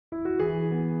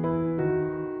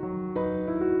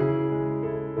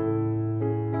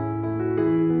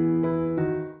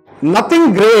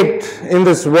Nothing great in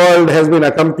this world has been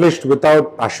accomplished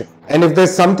without passion. And if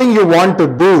there's something you want to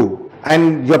do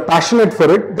and you're passionate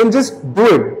for it, then just do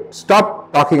it.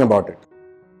 Stop talking about it.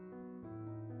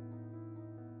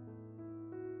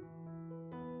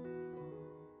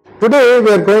 Today we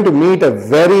are going to meet a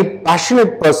very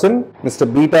passionate person, Mr.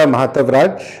 Beta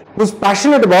Mahatavraj, who's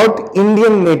passionate about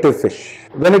Indian native fish.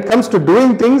 When it comes to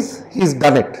doing things, he's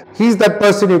done it. He's that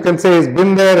person you can say has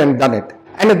been there and done it.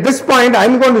 And at this point,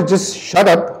 I'm going to just shut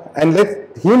up and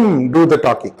let him do the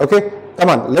talking. Okay? Come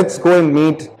on, let's go and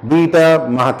meet Beta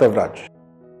Mahatavraj.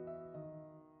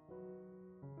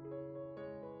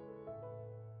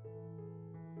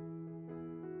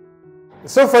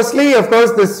 So firstly, of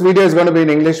course, this video is going to be in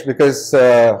English because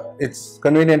it's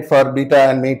convenient for Beta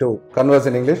and me to converse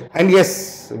in English. And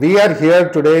yes, we are here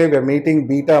today, we are meeting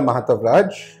Beta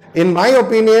Mahatavraj. In my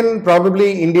opinion,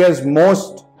 probably India's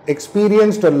most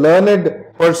experienced or learned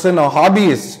person or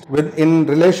hobbyist in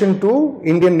relation to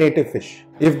Indian native fish.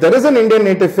 If there is an Indian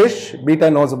native fish,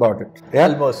 Beta knows about it. Yeah?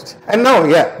 Almost. And now,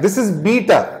 yeah, this is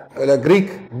Beta,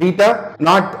 Greek Beta,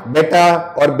 not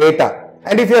Beta or Beta.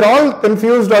 And if you're all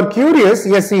confused or curious,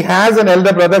 yes, he has an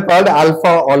elder brother called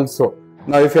Alpha also.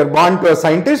 Now, if you're born to a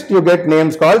scientist, you get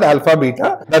names called Alpha,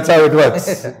 Beta. That's how it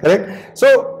works, correct?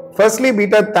 So, firstly,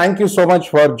 Beta, thank you so much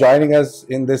for joining us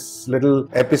in this little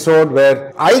episode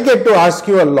where I get to ask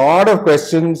you a lot of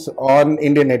questions on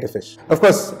Indian native fish. Of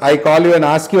course, I call you and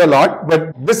ask you a lot,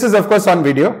 but this is, of course, on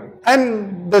video.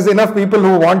 And there's enough people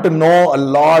who want to know a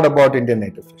lot about Indian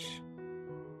native fish.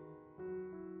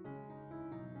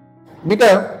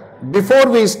 Beta, before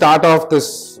we start off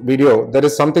this video, there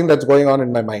is something that's going on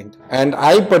in my mind. And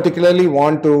I particularly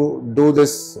want to do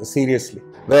this seriously.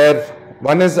 Where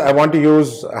one is I want to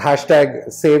use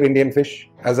hashtag Save Indian Fish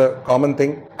as a common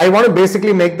thing. I want to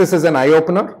basically make this as an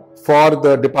eye-opener for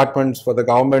the departments, for the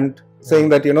government, saying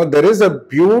that, you know, there is a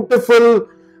beautiful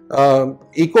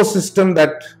ecosystem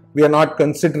that we are not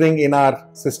considering in our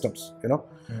systems, you know.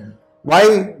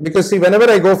 Why? Because see, whenever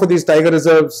I go for these tiger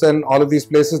reserves and all of these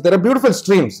places, there are beautiful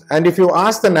streams. And if you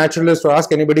ask the naturalist or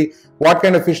ask anybody, what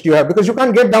kind of fish do you have? Because you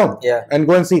can't get down and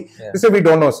go and see. They say, we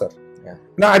don't know, sir.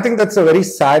 Now, I think that's a very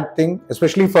sad thing,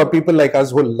 especially for people like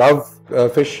us who love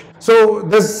fish. So,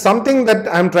 there's something that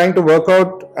I'm trying to work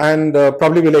out, and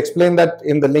probably we'll explain that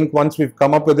in the link once we've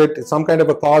come up with it. It's some kind of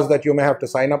a cause that you may have to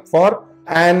sign up for.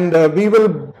 And we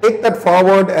will take that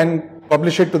forward and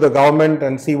publish it to the government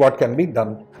and see what can be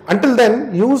done. Until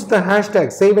then, use the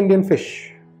hashtag Save Indian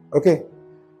Fish. Okay,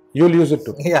 you'll use it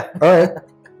too. Yeah. All right.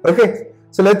 Okay.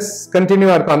 So let's continue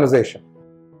our conversation.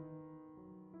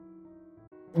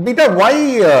 Beta, why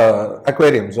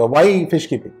aquariums or why fish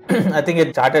keeping? I think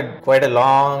it started quite a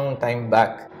long time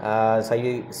back. So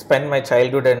I spent my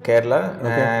childhood in Kerala,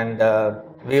 and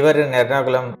we were in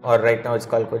Ernakulam, or right now it's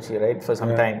called Kochi, right, for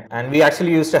some time. And we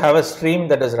actually used to have a stream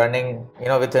that was running, you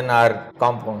know, within our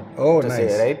compound,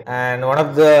 right? And one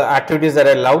of the activities that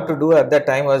I loved to do at that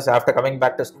time was, after coming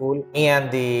back to school, me and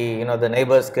the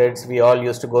neighbors' kids, we all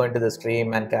used to go into the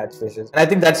stream and catch fishes. And I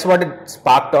think that's what it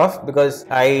sparked off, because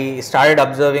I started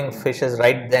observing fishes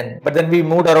right then. But then we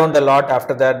moved around a lot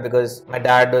after that because my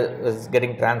dad was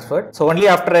getting transferred. So only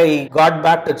after I got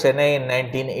back to Chennai in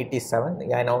 1987,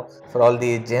 yeah, I know, for all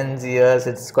the Gen Z years,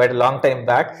 it's quite a long time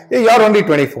back. Yeah, you're only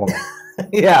 24.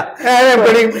 Yeah. I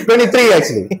am 23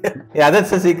 actually. Yeah,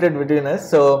 that's the secret between us.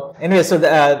 So anyway,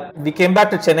 so we came back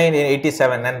to Chennai in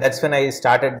 87, and that's when I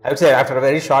started, I would say after a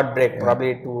very short break,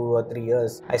 probably 2 or 3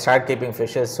 years, I started keeping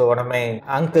fishes. So one of my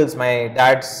uncles, my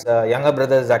dad's younger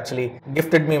brothers, actually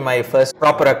gifted me my first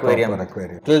proper aquarium.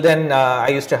 Till then, I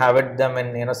used to have them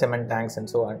in, you know, cement tanks and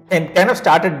so on. And kind of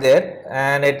started there,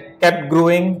 and it kept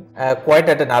growing quite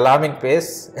at an alarming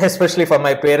pace, especially for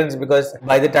my parents, because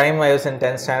by the time I was in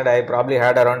 10th standard, I probably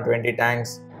had around 20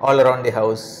 tanks all around the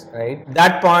house, right?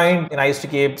 That point, I used to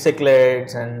keep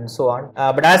cichlids and so on.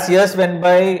 But as years went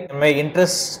by, my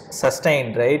interest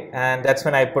sustained, right? And that's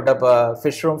when I put up a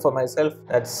fish room for myself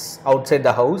that's outside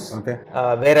the house,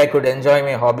 where I could enjoy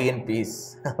my hobby in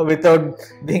peace without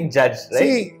being judged, right?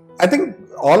 See, I think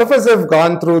all of us have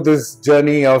gone through this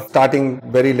journey of starting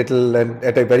very little and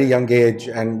at a very young age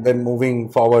and then moving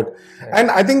forward.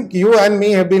 And I think you and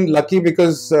me have been lucky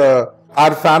because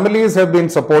our families have been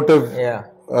supportive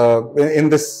in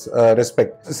this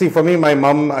respect. See, for me, my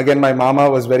mom, again, my mama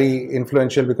was very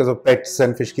influential because of pets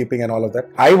and fish keeping and all of that.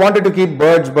 I wanted to keep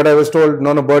birds, but I was told,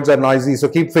 no, birds are noisy, so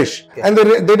keep fish. And they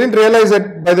didn't realize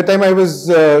that by the time I was,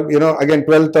 again,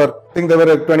 12th, or I think there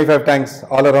were 25 tanks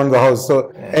all around the house. So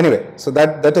anyway, so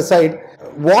that aside,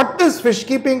 what does fish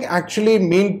keeping actually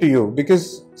mean to you?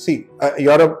 Because see,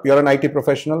 you're an IT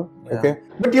professional, Yeah. okay,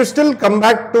 but you still come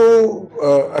back to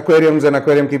aquariums and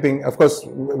aquarium keeping. Of course,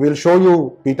 we'll show you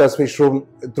Peter's fish room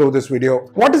through this video.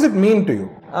 What does it mean to you?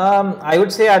 I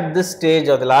would say at this stage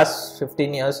of the last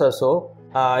 15 years or so,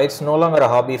 it's no longer a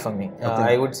hobby for me.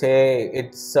 I would say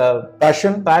it's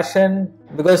passion,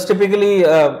 because typically,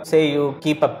 say you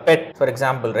keep a pet, for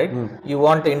example, right? You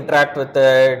want to interact with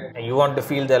it, you want to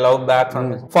feel the love back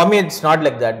from it. For me, it's not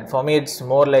like that. For me, it's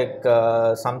more like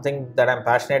something that I'm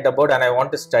passionate about, and I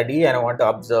want to study and I want to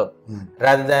observe,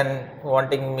 rather than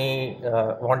wanting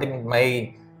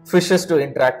my fishes to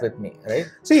interact with me, right?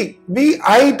 See,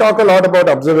 I talk a lot about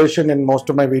observation in most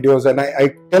of my videos, and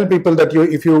I tell people that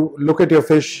if you look at your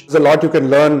fish, there's a lot you can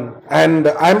learn. And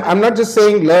I'm not just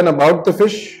saying learn about the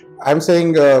fish. I'm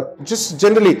saying just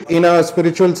generally in a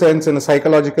spiritual sense, in a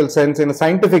psychological sense, in a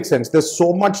scientific sense, there's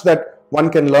so much that one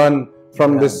can learn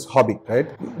from this hobby, right?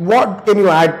 What can you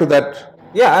add to that?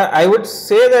 Yeah, I would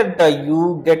say that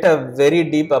you get a very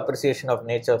deep appreciation of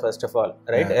nature, first of all,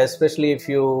 right? Yeah. Especially if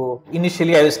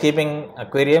initially I was keeping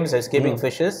aquariums, I was keeping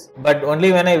fishes, but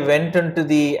only when I went into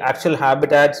the actual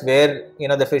habitats where,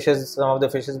 some of the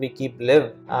fishes we keep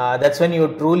live, that's when you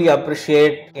truly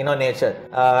appreciate, nature.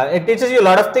 It teaches you a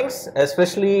lot of things,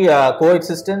 especially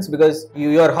coexistence, because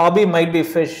your hobby might be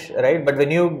fish, right? But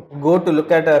when you go to look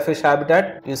at a fish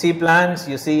habitat, you see plants,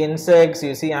 you see insects,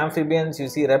 you see amphibians, you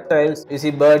see reptiles, you see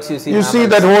birds, you see see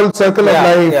that whole circle of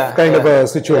life kind of a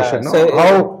situation, no?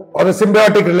 So, or a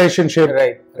symbiotic relationship,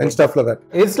 and stuff like that.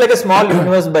 It's like a small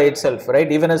universe by itself,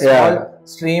 right? Even a small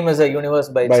stream is a universe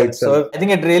by itself. So I think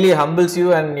it really humbles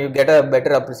you and you get a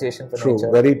better appreciation for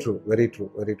nature. Very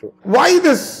true. Why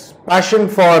this passion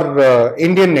for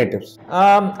Indian natives?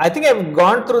 I think I've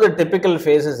gone through the typical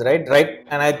phases, right?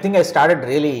 And I think I started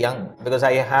really young, because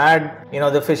I had,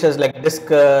 the fishes like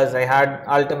discus, I had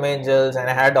altamangels, and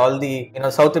I had all the,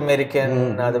 South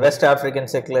American, the West African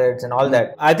cichlids and all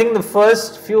that. I think the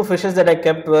first few fishes that I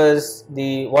kept was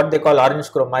what they call orange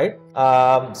chromide.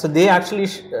 So they actually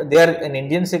they are an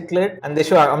Indian cichlid, and they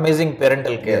show amazing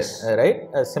parental care,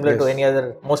 right? Similar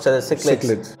to most other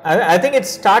cichlids. I think it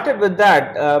started with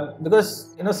that because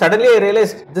suddenly I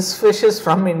realized this fish is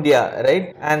from India,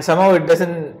 right? And somehow it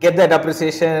doesn't get that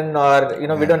appreciation, or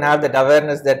we don't have that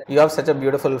awareness that you have such a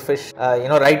beautiful fish,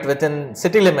 right within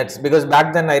city limits. Because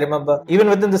back then I remember even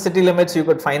within the city limits you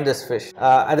could find this fish.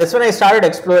 And that's when I started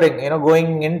exploring,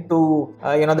 going into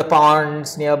the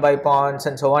ponds, nearby ponds,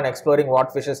 and so on, exploring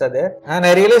what fishes are there. And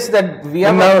I realized that we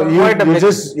have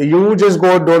you just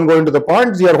don't go into the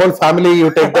ponds. Your whole family,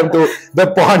 you take them to the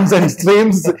ponds and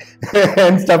streams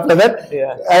and stuff like that.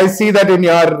 I see that in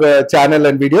your channel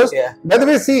and videos. By the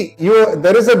way, see,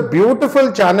 there is a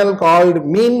beautiful channel called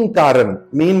Meenkaran.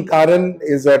 Meenkaran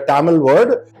is a Tamil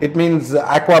word. It means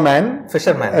Aquaman.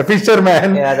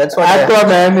 Fisherman. Yeah, that's what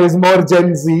Aquaman is more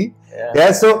Gen Z.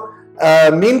 So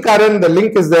Meenkaran, the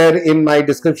link is there in my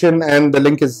description, and the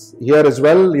link is here as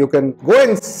well. You can go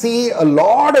and see a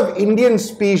lot of Indian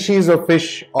species of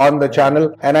fish on the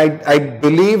channel, and I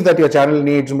believe that your channel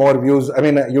needs more views. I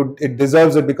mean, it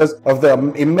deserves it because of the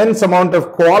immense amount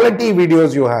of quality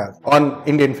videos you have on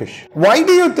Indian fish. Why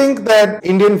do you think that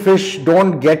Indian fish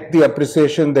don't get the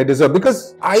appreciation they deserve?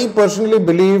 Because I personally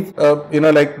believe,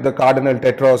 like the cardinal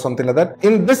tetra or something like that,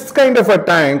 in this kind of a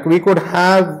tank, we could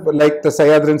have like the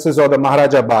Sayadrensis or the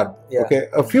Maharaja Barb,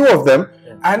 a few of them,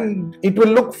 and it will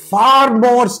look far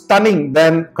more stunning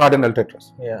than cardinal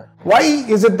tetras. Why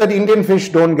is it that Indian fish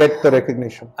don't get the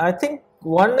recognition? I think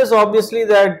one is obviously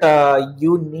that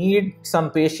you need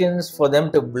some patience for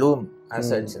them to bloom as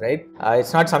such, right?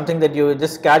 It's not something that you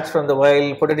just catch from the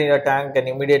wild, put it in your tank, and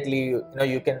immediately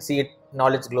you can see it in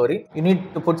all its glory. You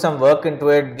need to put some work into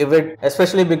it, give it,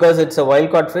 especially because it's a wild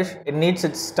caught fish, it needs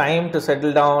its time to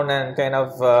settle down and kind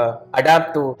of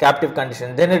adapt to captive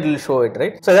conditions. Then it will show it,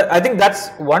 right? So I think that's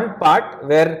one part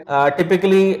where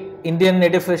typically Indian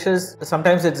native fishes,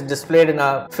 sometimes it's displayed in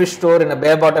a fish store in a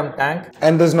bare bottom tank,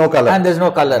 and there's no color,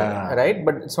 right?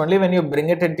 But it's only when you bring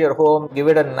it into your home, give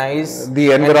it a nice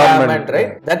environment,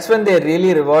 right? That's when they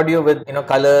really reward you with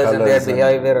colors and their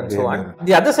behavior and so on.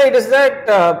 The other side is that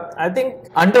I think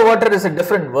underwater is a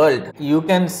different world. You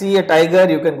can see a tiger,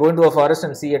 you can go into a forest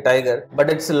and see a tiger, but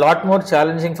it's a lot more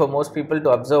challenging for most people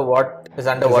to observe what is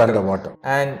underwater.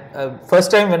 And first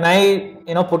time when I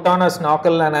put on a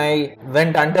snorkel and I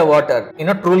went underwater,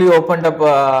 truly opened up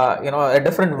a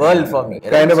different world for me.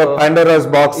 Kind of a Pandora's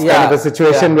box kind of a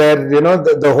situation where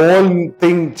the whole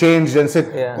thing changed and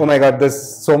said, oh my God,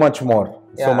 there's so much more.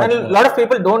 so much and a lot of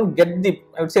people don't get the,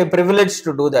 I would say, privilege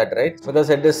to do that, right? Because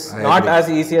it is not as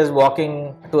easy as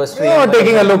walking to a stream. Or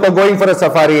taking a look or going for a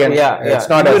safari, and it's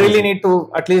not you as really easy. need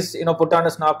to at least put on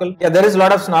a snorkel. Yeah, there is a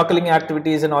lot of snorkeling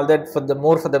activities and all that for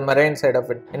the marine side of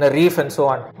it, in a reef and so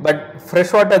on. But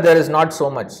freshwater, there is not so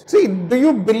much. See, do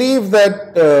you believe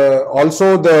that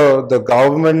also the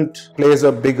government plays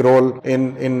a big role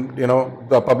in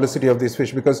the publicity of these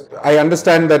fish? Because I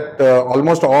understand that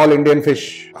almost all Indian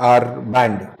fish are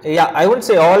banned. Yeah, I wouldn't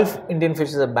say all Indian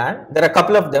fishes are banned. There are a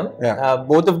couple of them.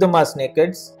 Both of them are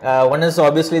snakeheads. One is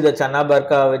obviously the Channa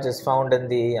Barca, which is found in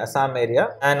the Assam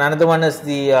area, and another one is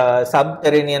the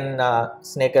subterranean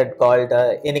snakehead called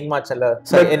Enigma Chala.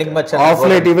 Of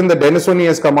late, even the Denisoni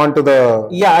has come on to the.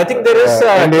 Yeah, I think there is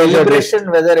a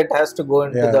deliberation whether it has to go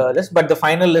into the list, but the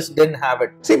final list didn't have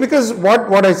it. See, because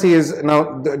what I see is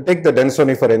now, take the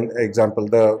Denisoni for example,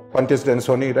 the Pontius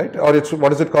Denisoni, right? Or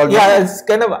what is it called? Yeah, it's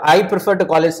kind of, I prefer to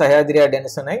call it Sahyadria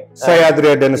Denisoni.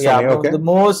 Sahyadria Denisoni, okay. The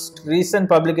most recent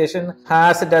publication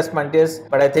has it as Pontius,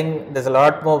 but I think there's a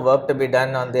lot more work to be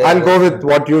done on there. I'll go with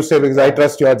what you say because I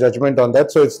trust your judgment on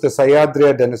that. So it's the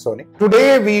Sahyadria Denisoni.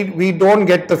 Today we don't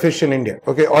get the fish in India,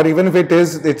 okay, or even if it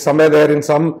is, it's somewhere there in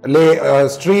some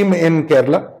stream in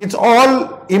Kerala. It's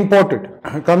all imported,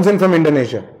 comes in from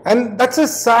Indonesia, and that's a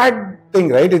sad thing,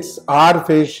 right? It's our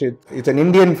fish, it's an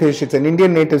Indian fish, it's an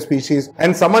Indian native species,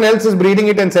 and someone else is breeding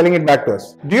it and selling it back to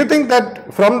us. Do you think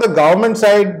that from the government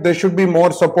side there should be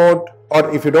more support? Or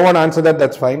if you don't want to answer that,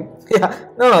 that's fine. Yeah,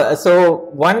 no. So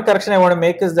one correction I want to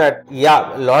make is that,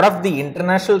 a lot of the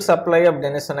international supply of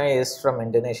Denisoni is from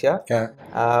Indonesia.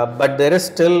 But there is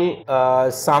still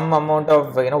some amount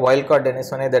of wild caught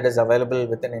Denisoni that is available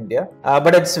within India.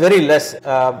 But it's very less.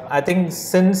 I think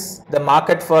since the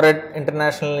market for it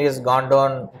internationally has gone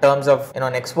down in terms of an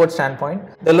export standpoint,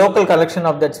 the local collection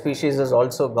of that species has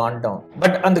also gone down.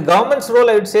 But on the government's role,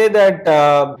 I would say that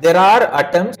there are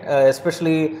attempts,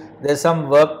 especially there's some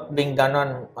work being done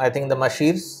on, I think, the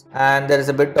Mashirs, and there is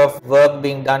a bit of work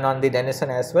being done on the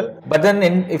Denisoni as well. But then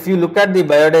if you look at the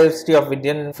biodiversity of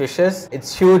Indian fishes,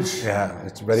 it's huge. Yeah,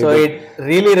 it's very so big. It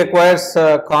really requires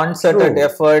concerted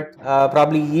effort,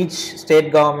 probably each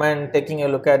state government taking a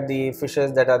look at the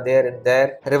fishes that are there in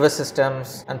their river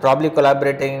systems and probably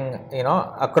collaborating,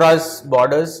 across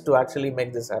borders to actually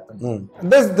make this happen.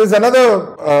 There's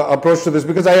another approach to this,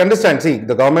 because I understand, see,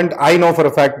 the government, I know for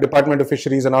a fact, Department of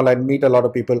Fisheries and all, I meet a lot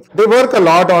of people. They work a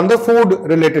lot on the food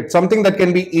related, something that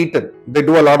can be eaten. They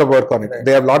do a lot of work on it. Right.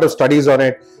 They have a lot of studies on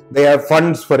it. They have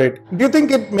funds for it. Do you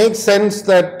think it makes sense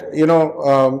that,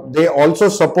 they also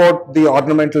support the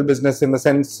ornamental business in the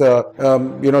sense,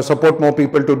 support more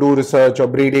people to do research or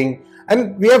breeding?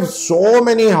 And we have so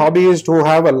many hobbyists who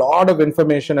have a lot of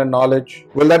information and knowledge.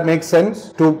 Will that make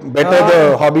sense to better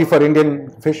the hobby for Indian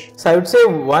fish? So I would say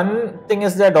one thing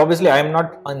is that obviously I am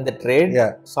not on the trade.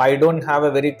 So I don't have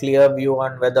a very clear view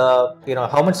on whether,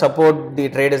 how much support the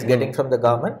trade is getting from the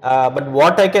government. But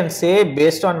what I can say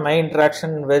based on my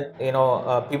interaction with,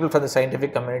 people from the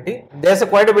scientific community, there's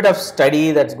quite a bit of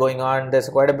study that's going on. There's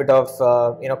quite a bit of,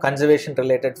 conservation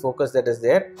related focus that is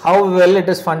there. How well it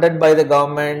is funded by the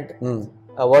government.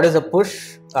 What is a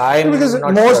push? Because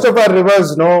most of our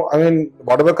rivers,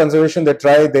 whatever conservation they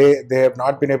try, they have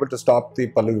not been able to stop the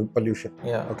pollution.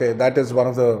 Okay, that is one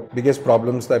of the biggest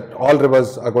problems that all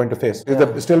rivers are going to face.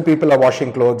 Still people are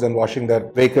washing clothes and washing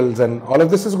their vehicles, and all of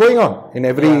this is going on in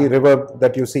every river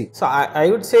that you see. So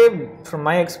I would say, from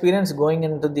my experience going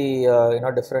into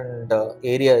the different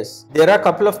areas, there are a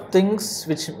couple of things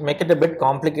which make it a bit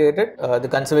complicated, the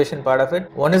conservation part of it.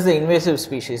 One is the invasive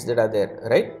species that are there,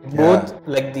 right? Both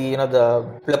like the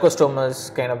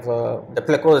plecostomas, kind of the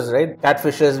plecos, right?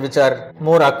 Catfishes, which are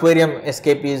more aquarium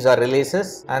escapees or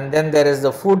releases, and then there is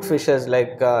the food fishes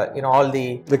like all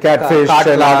the catfish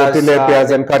and all the tilapias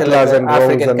and katlas and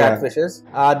African catfishes.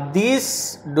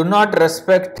 These do not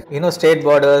respect state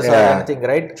borders or anything,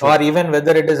 right? Or even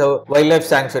whether it is a wildlife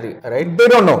sanctuary, right? They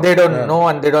don't know. They don't know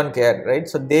and they don't care, right?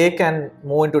 So they can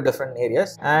move into different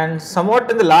areas. And somewhat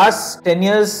in the last 10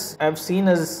 years, I've seen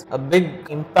is a big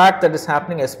impact that is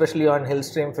happening, especially on hill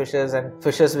stream fishes and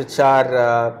fishes which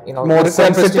are more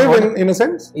sensitive in a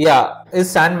sense. Is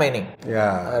sand mining.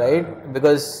 Right,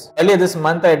 because earlier this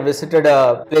month I had visited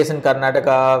a place in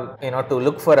Karnataka, to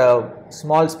look for a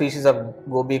small species of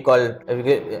goby called,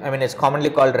 it's commonly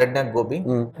called redneck goby.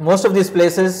 Most of these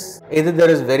places, either there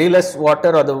is very less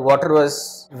water or the water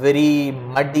was very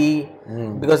muddy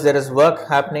because there is work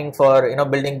happening for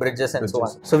building bridges and so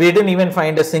on. So we didn't even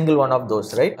find a single one of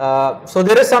those, right? So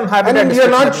there is some habitat. And you're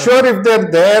not sure if they're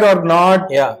there or not.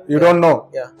 You don't know.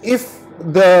 If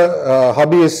the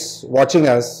hobby is watching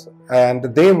us and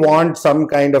they want some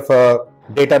kind of a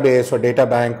database or data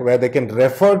bank where they can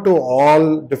refer to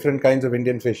all different kinds of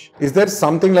Indian fish. Is there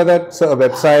something like that, so a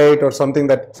website or something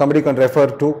that somebody can refer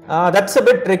to? That's a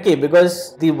bit tricky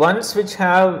because the ones which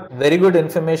have very good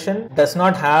information does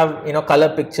not have,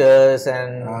 color pictures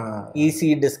and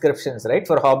easy descriptions, right,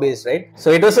 for hobbyists, right?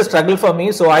 So it was a struggle for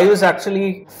me. So I was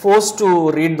actually forced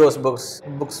to read those books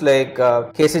like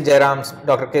Dr. K.C. Jairam's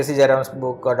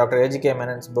book or Dr. A.G.K.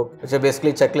 Menon's book, which are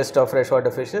basically checklist of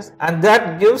freshwater fishes, and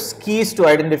that gives keys to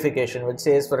identification, which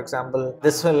says, for example,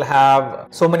 this will have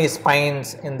so many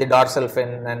spines in the dorsal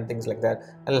fin and things like that.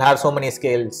 It'll have so many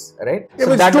scales, right?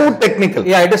 So it's too technical.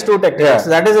 Yeah, it is too technical. Yeah. So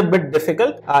that is a bit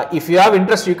difficult. If you have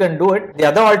interest, you can do it. The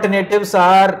other alternatives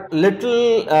are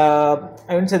little,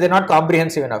 I wouldn't say they're not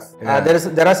comprehensive enough. Yeah.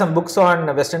 There are some books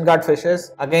on Western Ghats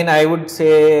fishes. Again, I would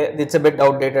say it's a bit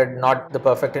outdated, not the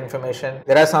perfect information.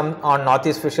 There are some on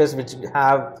Northeast fishes which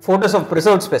have photos of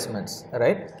preserved specimens,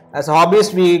 right? As a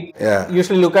hobbyist, we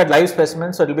usually look at live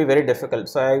specimens, so it will be very difficult.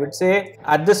 So I would say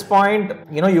at this point,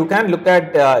 you can look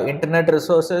at internet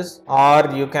resources, or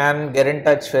you can get in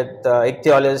touch with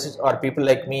ichthyologists or people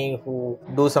like me who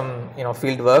do some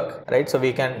field work, right? So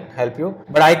we can help you.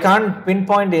 But I can't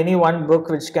pinpoint any one book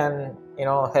which can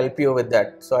help you with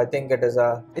that. So I think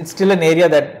it's still an area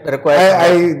that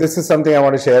requires. This is something I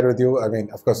want to share with you. I mean,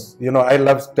 of course, I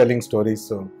love telling stories.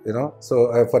 So,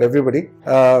 for everybody,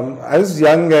 I was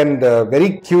young and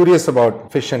very curious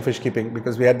about fish and fish keeping,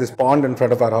 because we had this pond in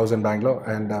front of our house in Bangalore,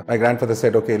 and my grandfather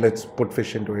said, okay, let's put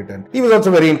fish into it. And he was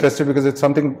also very interested because it's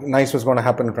something nice was going to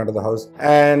happen in front of the house.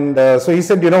 And so he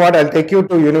said, you know what, I'll take you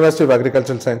to University of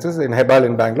Agricultural Sciences in Hebal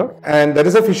in Bangalore. And there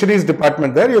is a fisheries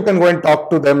department there. You can go and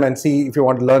talk to them and see if you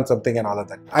want to learn something and all of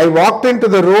that. I walked into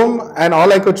the room and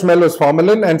all I could smell was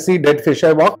formalin and see dead fish.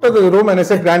 I walked to the room and I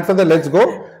said, grandfather, let's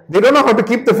go. They don't know how to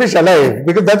keep the fish alive,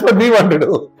 because that's what we want to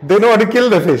do. They know how to kill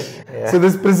the fish. Yeah. So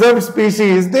this preserved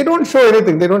species, they don't show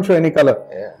anything. They don't show any color.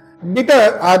 Yeah.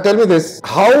 Beta, tell me this.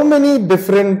 How many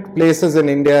different places in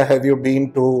India have you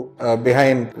been to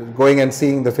behind going and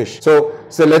seeing the fish? So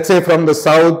let's say from the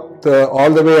south all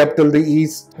the way up till the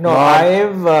east. No,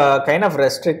 I've kind of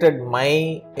restricted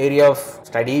my area of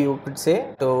study, you could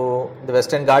say, to the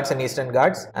Western Ghats and Eastern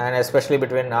Ghats, and especially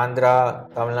between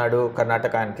Andhra, Tamil Nadu,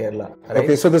 Karnataka and Kerala. Right?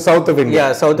 Okay, so the south of India.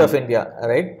 Yeah, south of India,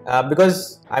 right?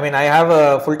 Because I have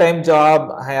a full-time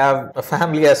job, I have a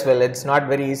family as well. It's not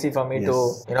very easy for me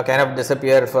to, kind of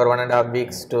disappear for 1.5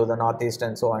 weeks to the northeast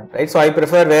and so on, right? So I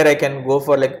prefer where I can go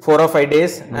for like 4 or 5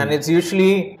 days, and it's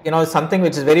usually, something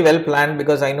which is very well planned,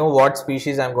 because I know what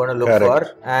species I'm going to look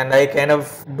for, and I kind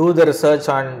of do the research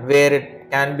on where it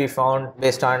can be found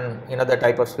based on the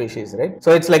type of species, right?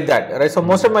 So it's like that, right? So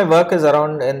most of my work is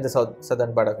around in the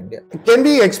southern part of India. Can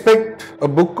we expect a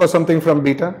book or something from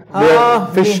Beta?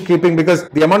 Fish keeping, because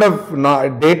the amount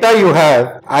of data you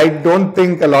have, I don't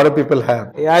think a lot of people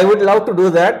have. Yeah, I would love to do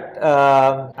that.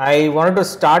 I wanted to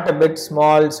start a bit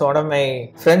small. So one of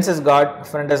my friends has got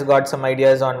some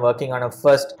ideas on working on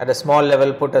at a small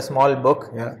level, put a small book.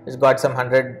 Yeah. It's got some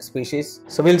 100 species.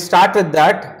 So we'll start with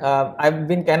that. I've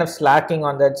been kind of slacking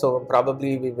on that, so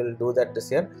probably we will do that this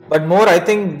year. But more, I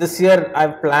think this year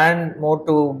I've planned more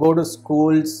to go to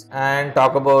schools and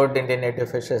talk about Indian native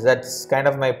fishes. That's kind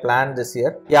of my plan this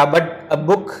year. Yeah, but a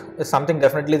book is something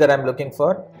definitely that I'm looking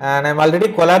for, and I'm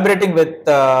already collaborating with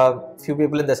few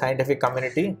people in the scientific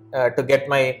community to get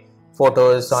my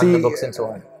photos on the books and so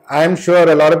on. I'm sure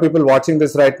a lot of people watching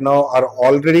this right now are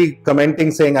already commenting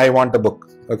saying, I want a book.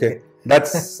 Okay,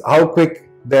 that's how quick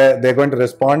they're going to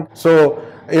respond. So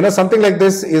something like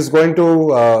this is going to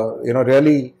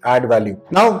really add value.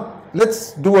 Now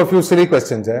let's do a few silly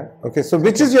questions. Okay, so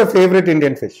which is your favorite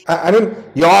Indian fish? I mean,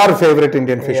 your favorite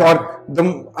Indian fish, or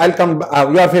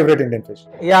your favorite Indian fish.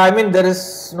 Yeah, there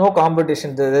is no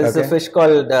competition. There is a fish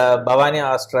called Bhavania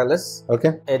australis.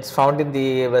 Okay, it's found in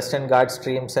the Western Ghats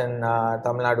streams in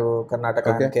Tamil Nadu,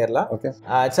 Karnataka and Kerala. Okay,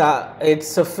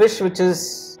 it's a fish which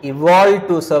is evolved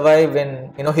to survive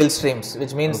in hill streams,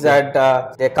 which means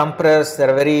that they compress,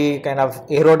 they're very kind of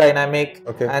aerodynamic,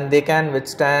 and they can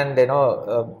withstand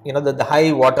the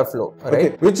high water flow,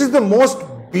 right? Which is the most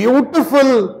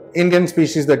beautiful Indian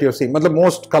species that you've seen? The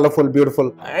most colorful,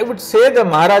 beautiful. I would say the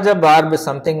Maharaja barb is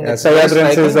something.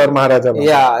 Sayadrensis or Maharaja barb.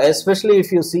 Yeah, especially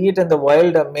if you see it in the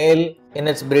wild, a male in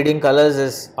its breeding colors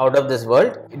is out of this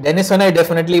world. Denisonii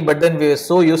definitely, but then we were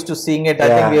so used to seeing it. I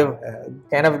think we have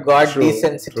kind of got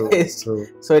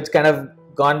desensitized. So it's kind of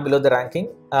gone below the ranking.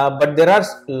 but there are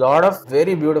a lot of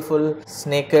very beautiful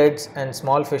snakeheads and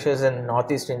small fishes in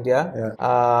Northeast India.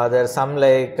 There are some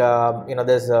like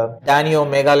there's Danio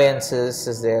megalaensis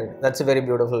is there. That's a very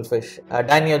beautiful fish.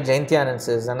 Danio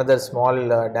jaintianensis, another small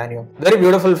Danio. Very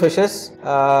beautiful fishes.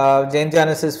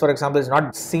 Jaintianensis, for example, is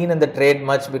not seen in the trade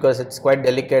much because it's quite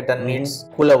delicate and needs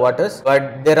cooler waters.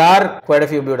 But there are quite a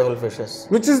few beautiful fishes.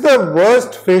 Which is the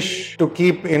worst fish to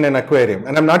keep in an aquarium?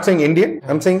 And I'm not saying Indian,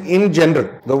 I'm saying in general,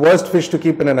 the worst fish to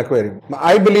keep in an aquarium.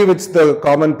 I believe it's the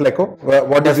common pleco.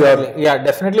 What is your... Yeah,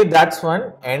 definitely that's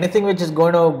one. Anything which is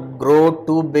going to grow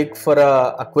too big for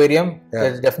a aquarium,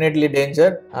 there's definitely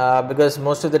danger because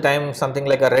most of the time something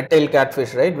like a red-tailed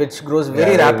catfish, right, which grows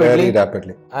very rapidly. Very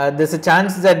rapidly. There's a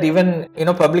chance that even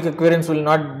public aquariums will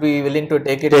not be willing to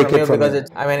take it from you because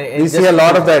it's. I mean, we see a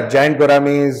lot of that giant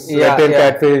gouramis, red-tailed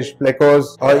catfish,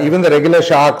 plecos, or even the regular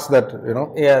sharks that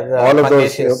all of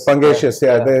those pangasius.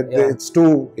 It's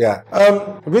too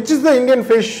which is the Indian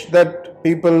fish that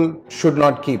people should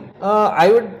not keep?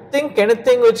 I would think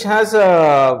anything which has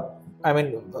a. I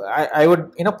mean, I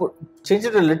would change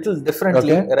it a little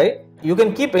differently, right? You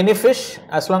can keep any fish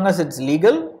as long as it's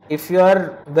legal if you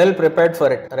are well prepared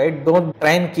for it, right? Don't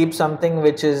try and keep something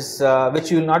which is which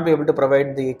you will not be able to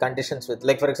provide the conditions with.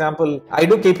 Like for example, I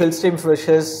do keep hill stream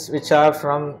fishes which are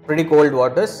from pretty cold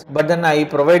waters, but then I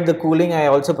provide the cooling, I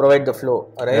also provide the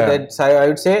flow, right? I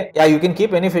would say, you can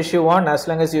keep any fish you want as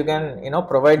long as you can,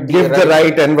 provide the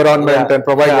right environment and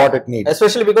provide what it needs.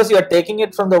 Especially because you are taking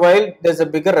it from the wild, there's a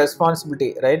bigger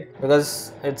responsibility, right?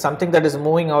 Because it's something that is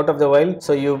moving out of the wild,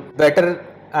 so you better,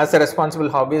 as a responsible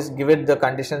hobbyist, give it the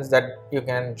conditions that you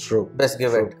can best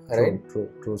give it, right?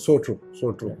 True. So true.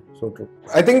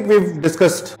 I think we've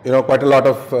discussed, quite a lot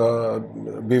of,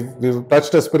 we've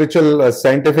touched a spiritual,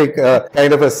 scientific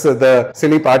kind of the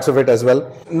silly parts of it as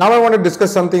well. Now I want to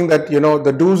discuss something that,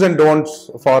 the do's and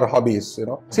don'ts for hobbies,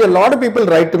 See, a lot of people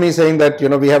write to me saying that,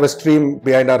 we have a stream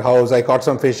behind our house, I caught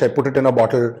some fish, I put it in a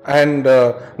bottle, and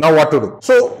now what to do?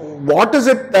 So what is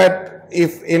it that,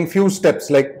 if in few steps,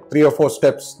 like 3 or 4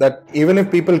 steps, that even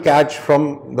if people catch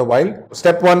from the wild,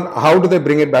 step 1, how do they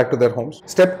bring it back to their homes?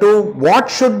 Step 2, what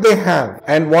should they have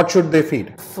and what should they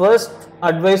feed? First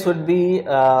advice would be,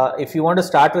 if you want to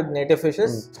start with native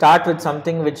fishes, start with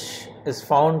something which is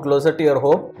found closer to your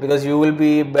home, because you will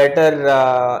be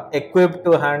better equipped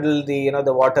to handle the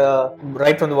the water,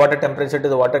 right from the water temperature to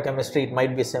the water chemistry. It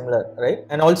might be similar, right?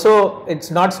 And also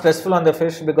it's not stressful on the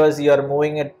fish because you are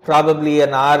moving it probably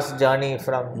an hour's journey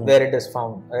from where it is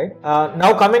found, right?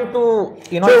 Now coming to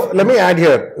so let me add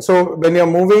here. So when you're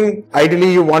moving,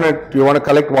 ideally you want to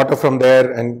collect water from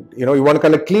there, and you want to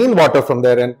collect clean water from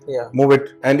there and move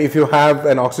it. And if you have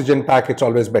an oxygen pack, it's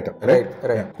always better, right?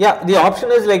 Yeah, the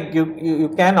option is like you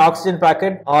can oxygen pack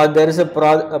it, or there is a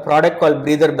product called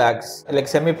breather bags, like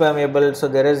semi-permeable, so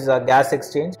there is a gas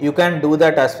exchange. You can do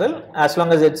that as well, as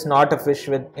long as it's not a fish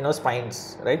with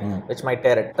spines, right, which might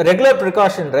tear it. A regular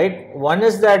precaution, right? One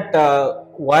is that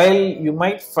while you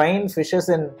might find fishes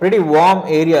in pretty warm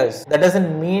areas, that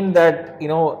doesn't mean that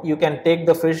you can take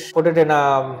the fish, put it in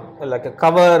like a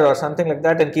cover or something like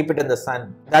that and keep it in the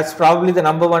sun. That's probably the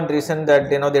number one reason that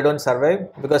they don't survive,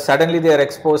 because suddenly they are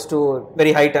exposed to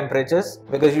very high temperatures,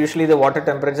 because usually the water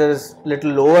temperature is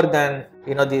little lower than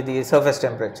the surface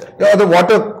temperature. Yeah, the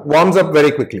water warms up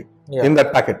very quickly in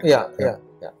that packet. Yeah.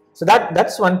 So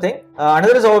that's one thing.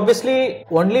 Another is obviously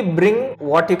only bring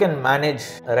what you can manage,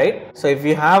 right? So if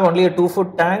you have only a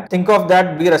 2-foot tank, think of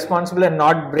that, be responsible and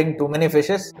not bring too many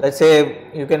fishes. Let's say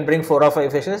you can bring 4 or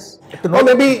 5 fishes. Or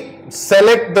maybe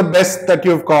select the best that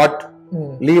you've caught,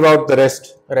 leave out the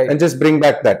rest, and just bring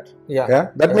back that.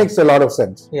 That makes a lot of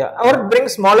sense. Or bring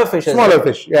smaller fishes. Smaller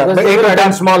fish. They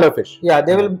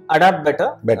will adapt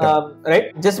better.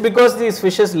 Right? Just because these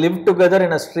fishes live together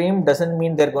in a stream doesn't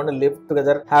mean they're going to live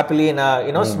together happily in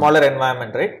a smaller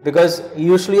environment, right? Because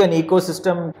usually an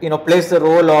ecosystem plays the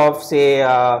role of, say,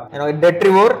 a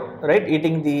detrivore, right,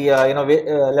 eating the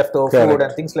leftover food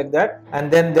and things like that.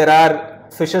 And then there are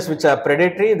fishes which are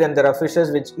predatory, then there are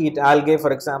fishes which eat algae,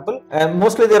 for example, and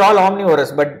mostly they're all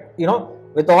omnivorous. But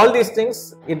with all these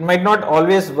things, it might not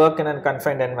always work in a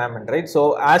confined environment, right?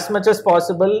 So as much as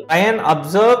possible, try and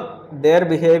observe their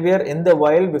behavior in the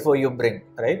wild before you bring,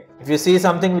 right? If you see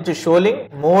something which is shoaling,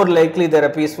 more likely they're a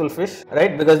peaceful fish,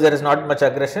 right? Because there is not much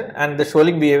aggression, and the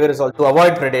shoaling behavior is also to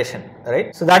avoid predation,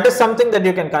 right? So that is something that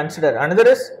you can consider. Another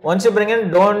is, once you bring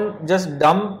in, don't just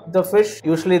dump the fish.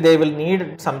 Usually they will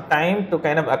need some time to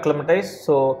kind of acclimatize.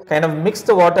 So kind of mix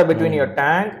the water between your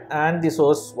tank and the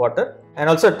source water. And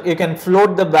also you can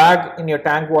float the bag in your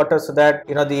tank water so that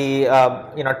the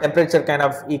temperature kind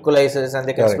of equalizes and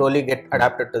they can slowly get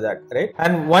adapted to that, right?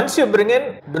 And once you bring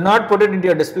in, do not put it into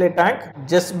your display tank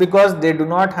just because they do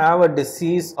not have a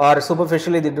disease or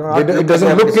superficially they do not. It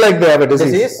doesn't look like they have a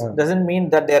disease. Doesn't mean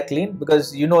that they are clean,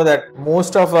 because that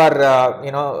most of our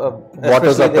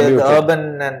waters are polluted. The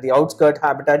urban and the outskirt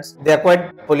habitats, they are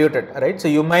quite polluted, right? So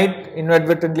you might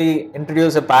inadvertently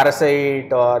introduce a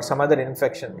parasite or some other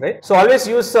infection, right? So always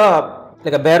use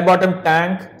like a bare bottom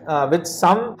tank with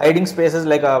some hiding spaces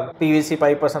like a PVC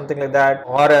pipe or something like that,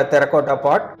 or a terracotta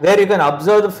pot, where you can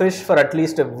observe the fish for at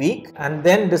least a week and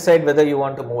then decide whether you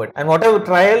want to move it. And whatever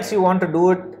trials you want to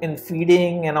do it in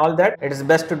feeding and all that, it is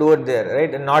best to do it there,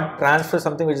 right? And not transfer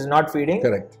something which is not feeding.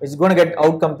 Correct. It's going to get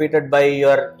outcompeted by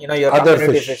your other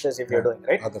community fishes if you're doing,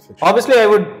 right? Obviously, I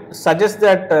would suggest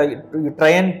that you try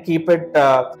and keep it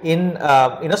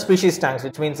in species tanks,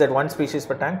 which means that one species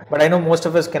per tank. But I know most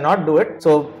of us cannot do it,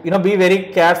 so be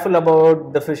very careful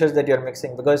about the fishes that you're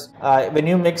mixing, because when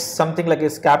you mix something like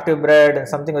this captive bred and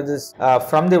something like this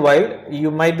from the wild,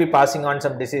 you might be passing on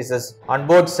some diseases on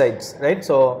both sides, right?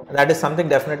 So that is something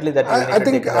definitely that I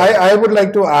think I would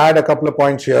like to add a couple of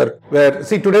points here, where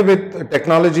see, today with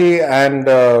technology and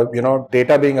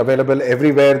data being available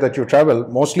everywhere that you travel,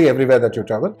 mostly everywhere that you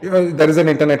travel, there is an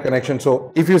internet connection.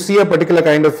 So if you see a particular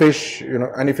kind of fish,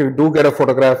 and if you do get a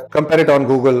photograph, compare it on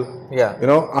Google,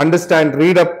 understand,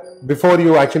 read up before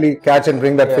you actually catch and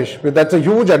bring that fish. That's a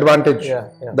huge advantage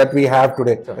that we have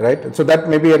today, right? So that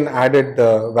may be an added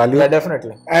value. Yeah,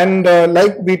 definitely. And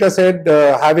like Beta said,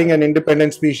 having an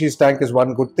independent species tank is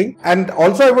one good thing. And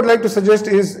also I would like to suggest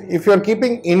is, if you're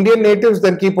keeping Indian natives,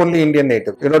 then keep only Indian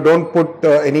natives. Don't put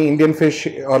any Indian fish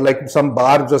or like some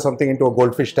barbs or something into a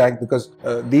goldfish tank, because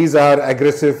these are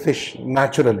aggressive fish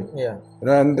naturally. Yeah.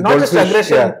 And not just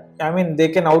aggression. I mean, they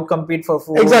can outcompete for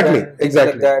food. Exactly.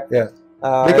 Like that. Yeah.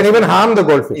 They can even harm the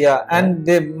goldfish. Yeah, and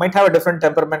they might have a different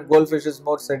temperament. Goldfish is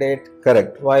more sedate.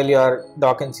 Correct. While your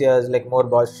Dawkinsia is like more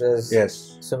boisterous.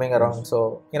 Yes. Swimming around.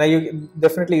 So, you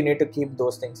definitely need to keep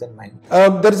those things in mind.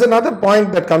 There is another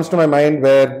point that comes to my mind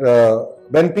where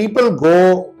when people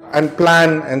go and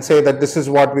plan and say that this is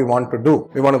what we want to do.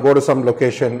 We want to go to some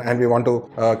location and we want to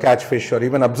catch fish or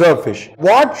even observe fish.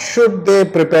 What should they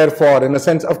prepare for? In a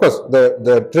sense, of course,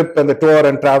 the trip and the tour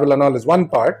and travel and all is one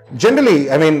part.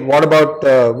 Generally, I mean, what about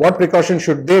what precautions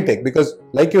should they take? Because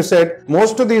like you said,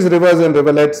 most of these rivers and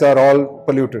rivulets are all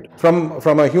polluted.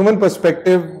 From a human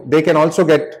perspective, they can also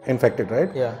get infected, right?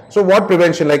 Yeah. So what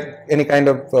prevention, like any kind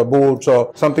of boots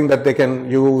or something that they can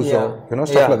use or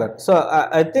stuff like that? So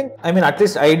I think, at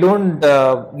least I don't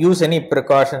use any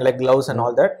precaution like gloves and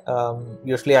all that.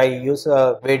 Usually I use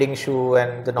a wading shoe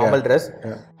and the normal dress.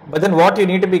 Yeah. But then what you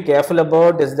need to be careful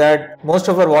about is that most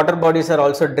of our water bodies are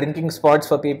also drinking spots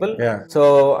for people. Yeah.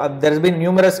 So there's been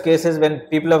numerous cases when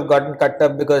people have gotten cut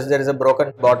up because there is a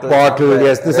broken bottle.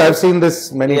 Yes. This I've seen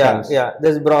this many times. Yeah,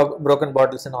 there's broken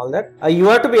bottles and all that. You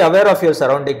have to be aware of your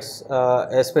surroundings,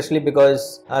 especially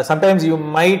because sometimes you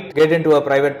might get into a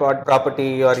private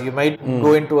property, or you might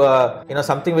go into a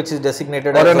something which is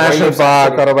designated or as a national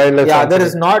park or a wildlife. Yeah, there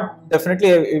is not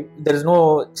definitely there is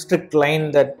no strict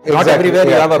line that not everywhere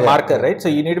you have a marker, right? So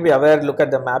you need to be aware, look at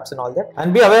the maps and all that,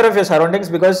 and be aware of your surroundings,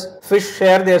 because fish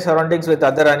share their surroundings with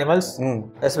other animals,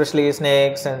 especially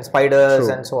snakes and spiders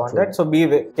and so on. That so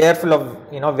be careful of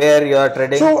where you are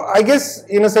treading. So I guess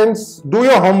in a sense, do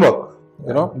your homework.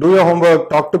 Do your homework,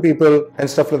 talk to people and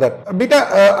stuff like that.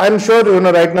 Beta, I'm sure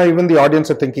right now even the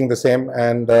audience are thinking the same,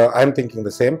 and I'm thinking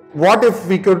the same. What if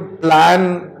we could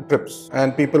plan trips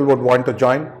and people would want to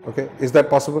join? Okay, is that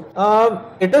possible?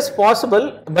 It is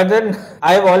possible, but then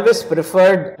I've always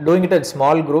preferred doing it in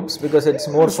small groups, because it's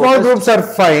more small focused. Groups are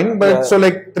fine, but so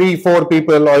like 3-4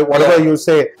 people or whatever you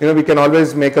say, we can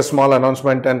always make a small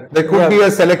announcement, and there could be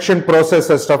a selection process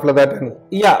and stuff like that. And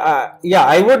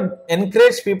I would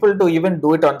encourage people to even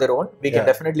do it on their own. We can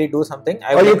definitely do something.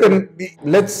 Or you can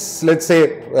let's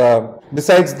say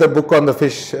besides the book on the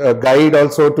fish, guide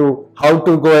also to how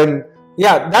to go and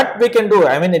that we can do.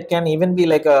 It can even be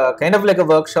like a kind of like a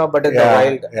workshop, but in the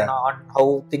wild, on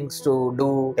how things to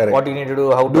do, what you need to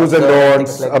do, how to do's and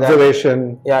don'ts, like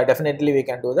observation. Yeah, definitely we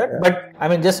can do that.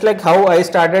 But just like how I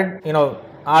started,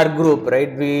 our group,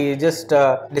 right? We just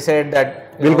decided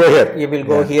that we'll go here. We will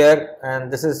go here,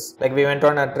 and this is like we went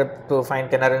on a trip to find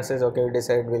canarensis. Okay, we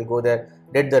decided we'll go there.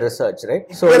 Did the research, right?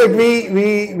 So but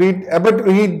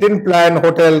we didn't plan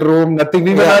hotel room, nothing.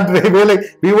 We were not like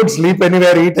we would sleep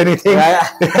anywhere, eat anything.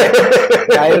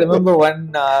 I remember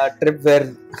one trip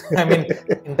where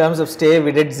in terms of stay,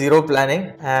 we did zero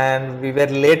planning, and we were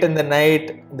late in the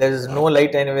night. There is no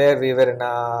light anywhere. We were in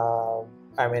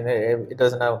I mean, it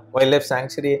was in a wildlife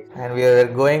sanctuary, and we were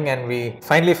going, and we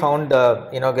finally found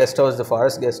guest house, the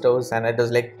forest guest house, and it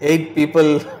was like 8 people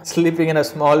sleeping in a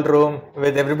small room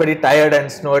with everybody tired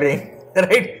and snoring,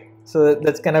 right? So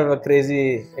that's kind of a crazy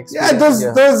experience.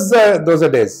 Yeah, those are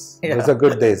days. Yeah. Those are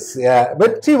good days. Yeah.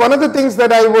 But see, one of the things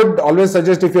that I would always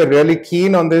suggest if you're really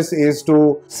keen on this is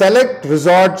to select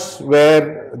resorts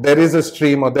where there is a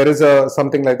stream or there is a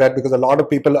something like that, because a lot of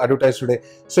people advertise today.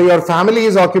 So your family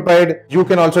is occupied, you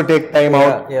can also take time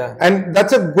out. Yeah. And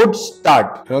that's a good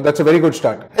start. That's a very good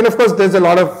start. And of course, there's a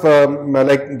lot of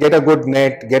like get a good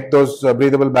net, get those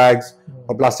breathable bags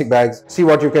or plastic bags, see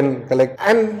what you can collect.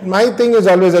 And my thing is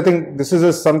always, I think this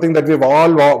is something that we've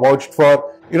all vouched for,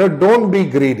 don't be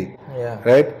greedy. Yeah.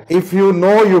 Right? If you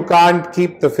know you can't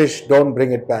keep the fish, don't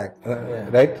bring it back.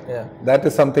 Right? Yeah. That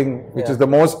is something which is the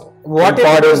most what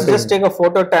important if you thing. just take a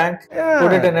photo tank,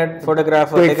 put it in a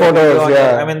photograph, or Take take photos, a video.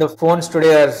 yeah. I mean, the phones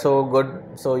today are so good,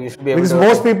 so you should be able Because to.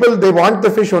 most people, they want the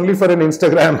fish only for an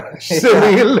Instagram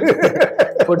reel.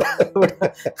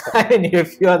 I mean,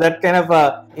 if you are that kind of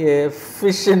a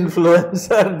fish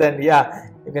influencer, then yeah,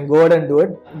 you can go ahead and do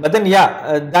it. But then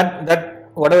that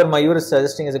whatever Mayur is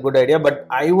suggesting is a good idea, but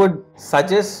I would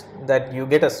suggest that you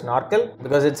get a snorkel,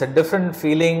 because it's a different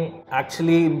feeling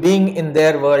actually being in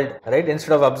their world, right?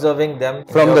 Instead of observing them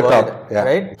From in the your top, world, yeah,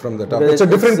 right? from the top. Because It's a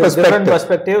different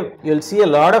perspective. You'll see a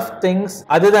lot of things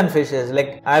other than fishes.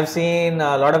 Like I've seen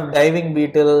a lot of diving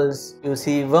beetles. You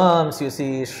see worms. You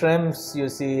see shrimps. You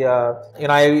see,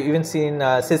 I've even seen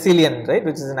Sicilian, right,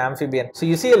 which is an amphibian. So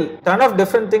you see a ton of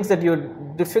different things that you're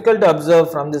difficult to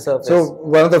observe from the surface. So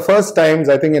one of the first times,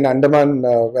 I think in Andaman,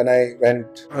 when I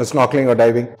went snorkeling or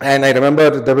diving, and I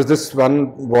remember there was this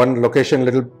one location,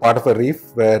 little part of a reef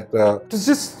where it was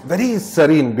just very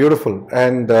serene, beautiful.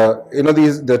 And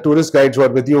the tourist guides who are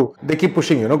with you, they keep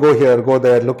pushing you, go here, go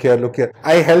there, look here, look here.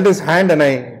 I held his hand and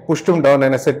I pushed him down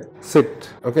and I said, sit.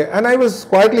 Okay. And I was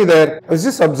quietly there. I was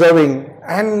just observing,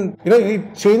 and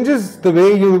it changes the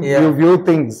way you view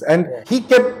things. And he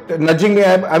kept nudging me.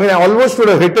 I mean, I almost would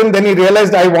have hit him. Then he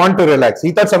realized I want to relax.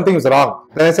 He thought something was wrong.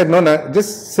 Then I said, no,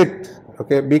 just sit.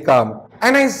 Okay, be calm.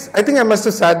 And I think I must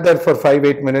have sat there for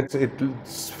 5-8 minutes. It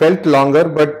felt longer,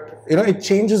 but it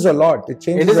changes a lot. It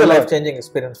is a life-changing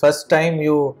experience. First time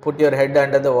you put your head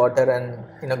under the water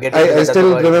and get. I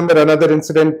still remember another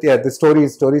incident. Yeah, the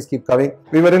stories keep coming.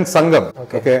 We were in Sangam,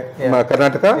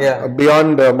 Karnataka,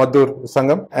 beyond Maddur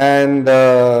Sangam, and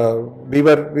we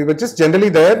were just generally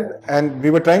there, and we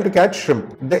were trying to catch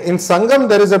shrimp. In Sangam,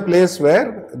 there is a place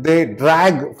where they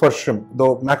drag for shrimp, the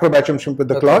macrobatium shrimp with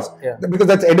the claws, because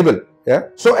that's edible. Yeah.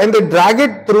 So, and they drag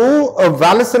it through a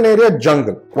Vallisneria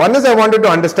jungle. One is I wanted to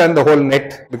understand the whole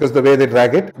net because the way they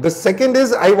drag it. The second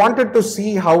is I wanted to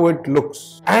see how it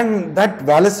looks. And that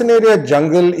Vallisneria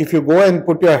jungle, if you go and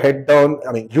put your head down,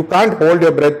 I mean, you can't hold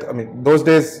your breath. I mean, those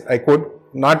days I could.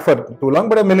 Not for too long,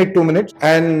 but a minute, 2 minutes.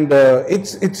 And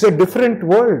it's a different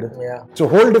world. Yeah. It's a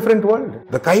whole different world.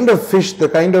 The kind of fish, the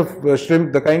kind of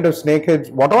shrimp, the kind of snakeheads,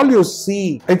 what all you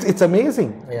see, it's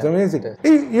amazing. Yeah. It's amazing.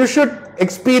 You should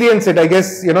experience it. I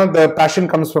guess, the passion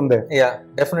comes from there. Yeah,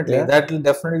 definitely. Yeah. That will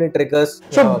definitely triggers.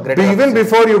 So even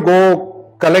before you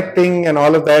go collecting and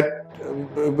all of that,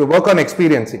 work on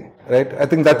experiencing, right? I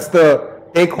think that's the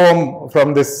take home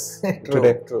from this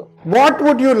today. True. What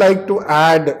would you like to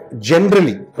add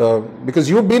generally? Because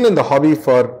you've been in the hobby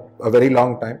for a very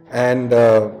long time, and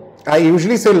I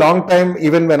usually say long time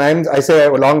even when I say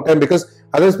a long time, because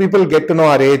others people get to know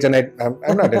our age, and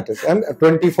I'm not interested. I'm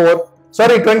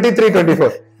 23,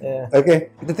 24. Yeah.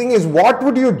 Okay. The thing is, what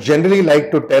would you generally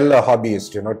like to tell a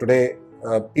hobbyist? Today.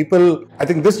 People, I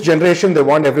think this generation, they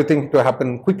want everything to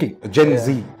happen quickly, Gen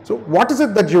Z. So what is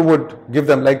it that you would give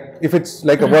them, like if it's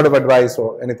like a word of advice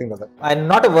or anything like that? And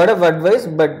not a word of advice,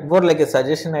 but more like a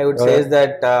suggestion I would say is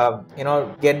that,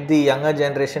 get the younger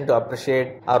generation to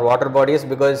appreciate our water bodies,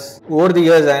 because over the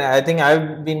years, I think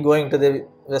I've been going to the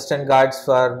Western Ghats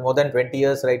for more than 20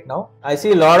 years right now. I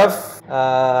see a lot of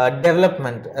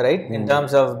development, right, in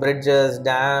terms of bridges,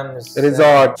 dams,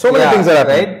 resorts, so many things are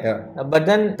happening. Right? Yeah. But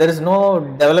then there is no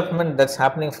development that's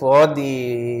happening for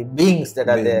the beings that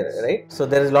are there, right? So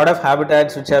there is a lot of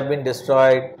habitats which have been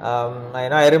destroyed.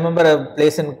 I remember a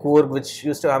place in Coorg which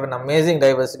used to have an amazing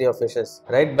diversity of fishes,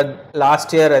 right? But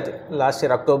last year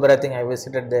October, I think I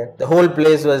visited there. The whole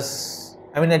place was,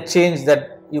 a change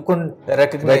that you couldn't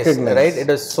recognize, right? It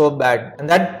was so bad. And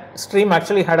that stream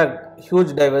actually had a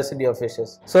huge diversity of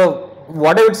fishes. So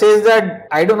what I would say is that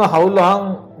I don't know how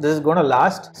long this is going to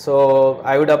last. So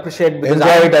I would appreciate, because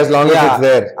enjoy it as long as it's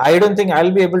there. I don't think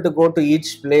I'll be able to go to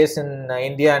each place in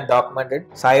India and document it.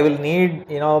 So I will need,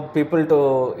 people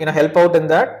to, help out in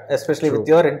that, especially with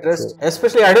your interest.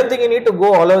 Especially, I don't think you need to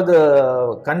go all over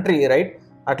the country, right?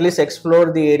 At least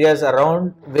explore the areas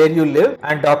around where you live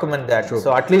and document that.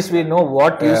 So at least we know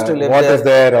what used to live what there. Is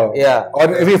there.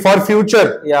 Or if we, for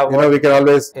future, we can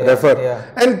always refer.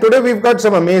 And today we've got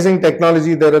some amazing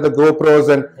technology. There are the GoPros,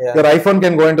 and your iPhone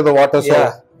can go into the water.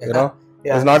 So,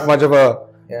 there's not much of a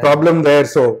problem there.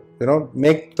 So,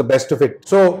 make the best of it.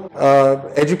 So,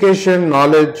 education,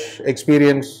 knowledge,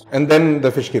 experience, and then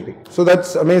the fish keeping. So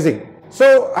that's amazing.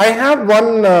 So I have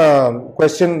one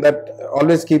question that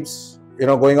always keeps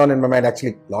going on in my mind.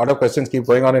 Actually, a lot of questions keep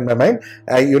going on in my mind.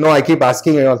 I keep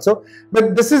asking you also.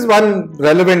 But this is one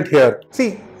relevant here.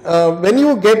 See, when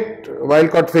you get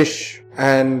wild caught fish,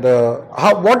 and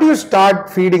what do you start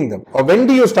feeding them? Or when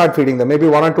do you start feeding them? Maybe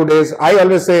 1 or 2 days. I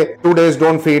always say 2 days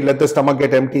don't feed, let the stomach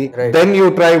get empty. Right. Then you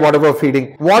try whatever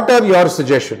feeding. What are your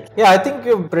suggestions? Yeah, I think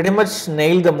you pretty much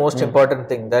nailed the most important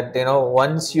thing, that,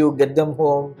 once you get them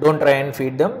home, don't try and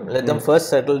feed them. Let them first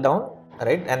settle down.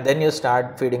 Right, and then you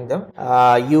start feeding them.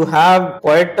 You have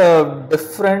quite a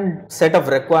different set of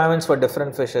requirements for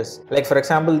different fishes. Like, for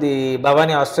example, the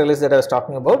Bhavani Australis that I was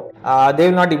talking about, they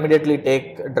will not immediately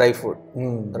take dry food,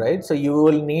 right? So you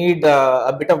will need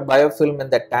a bit of biofilm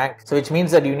in the tank. So which means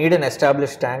that you need an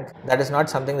established tank. That is not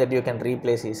something that you can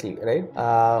replace easily, right?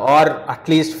 Or at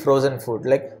least frozen food.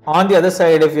 Like, on the other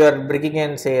side, if you are bringing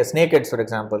in, say, snakeheads, for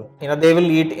example, they will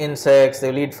eat insects,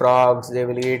 they will eat frogs, they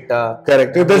will eat.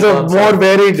 Correct. There's a more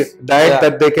varied diet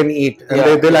that they can eat,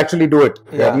 and they'll actually do it.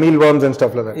 Mealworms and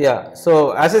stuff like that. Yeah.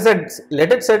 So as I said,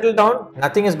 let it settle down.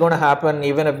 Nothing is going to happen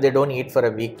even if they don't eat for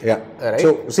a week. Yeah. Right?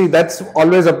 So see, that's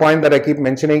always a point that I keep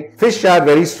mentioning. Fish are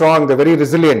very strong. They're very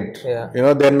resilient.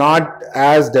 Yeah. They're not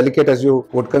as delicate as you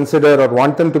would consider or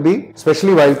want them to be.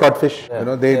 Especially wild caught fish.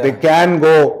 Yeah. They can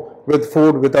go with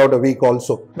food without a week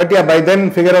also. But by then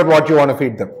figure out what you want to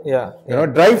feed them. Yeah.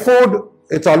 Dry food,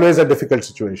 it's always a difficult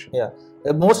situation. Yeah.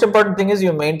 The most important thing is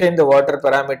you maintain the water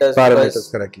parameters.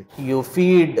 Correctly. You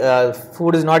feed,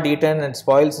 food is not eaten and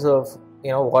spoils of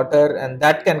water, and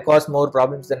that can cause more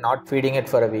problems than not feeding it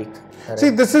for a week. Right? See,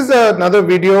 this is another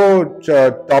video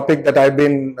topic that I've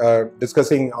been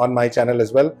discussing on my channel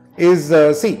as well. Is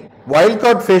see, wild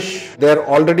caught fish, they're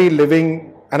already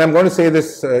living, and I'm going to say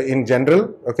this in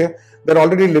general, okay? They're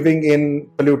already living in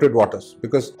polluted waters,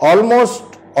 because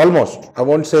almost, I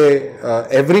won't say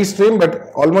every stream,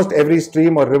 but almost every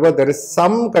stream or river, there is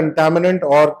some contaminant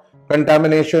or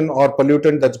contamination or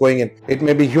pollutant that's going in. It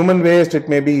may be human waste, it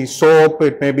may be soap,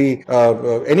 it may be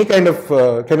any kind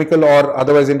of chemical or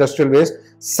otherwise industrial waste.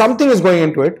 Something is going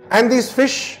into it, and these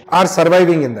fish are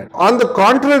surviving in that. On the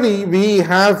contrary, we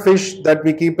have fish that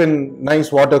we keep in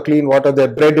nice water, clean water, they're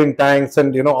bred in tanks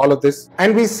and all of this.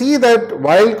 And we see that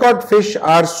wild caught fish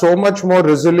are so much more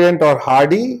resilient or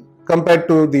hardy compared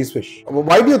to these fish.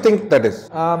 Why do you think that is?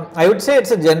 I would say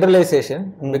it's a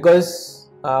generalization, because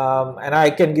and I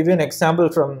can give you an example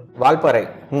from Valparai,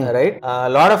 right? A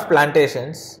lot of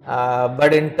plantations,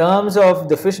 but in terms of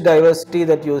the fish diversity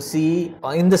that you see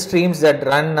in the streams that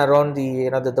run around the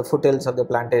the foothills of the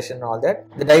plantation and all that,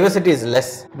 the diversity is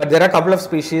less. But there are a couple of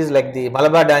species like the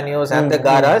Malabar Danios and the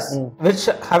Garas, which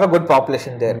have a good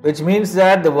population there, which means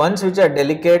that the ones which are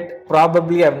delicate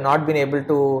probably have not been able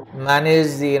to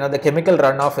manage the the chemical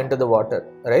runoff into the water,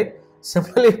 right?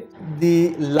 Similarly,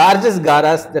 the largest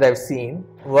garas that I've seen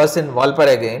was in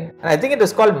Valparai again, and I think it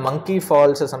is called Monkey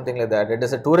Falls or something like that. It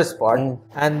is a tourist spot,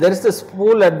 and there is this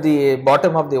pool at the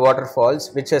bottom of the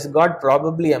waterfalls which has got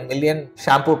probably 1 million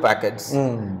shampoo packets,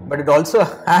 but it also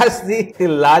has the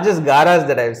largest garas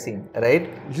that I've seen, right?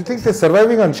 You think they're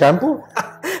surviving on shampoo?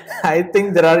 I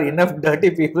think there are enough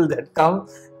dirty people that come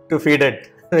to feed it.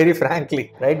 Very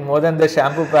frankly, right? More than the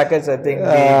shampoo packets, I think.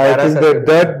 I think the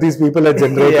dirt these people are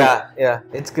generating. Yeah,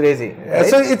 it's crazy. Right?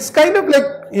 So it's kind of like,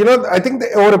 I think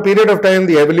over a period of time,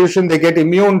 the evolution, they get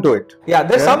immune to it. Yeah,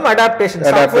 there's some adaptation.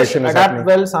 Some fish adapt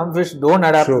well, some fish don't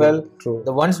adapt well. True.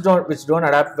 The ones which don't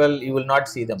adapt well, you will not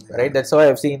see them, right? That's why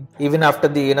I've seen, even after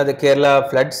the the Kerala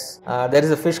floods, there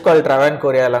is a fish called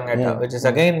Travancorea langata, which is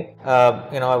again,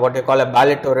 what you call a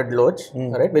balletorid loach,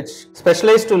 right? Which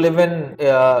specialized to live in,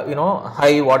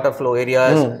 high water flow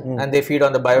areas, and they feed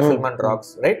on the biofilm and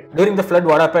rocks, right? During the flood,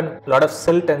 what happened? A lot of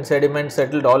silt and sediment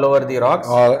settled all over the rocks,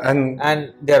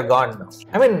 and they are gone now.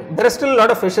 I mean, there are still a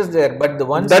lot of fishes there, but the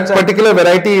ones that particular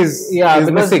variety is because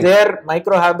missing. Their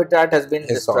microhabitat has been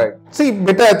destroyed. See,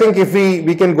 Bita, I think if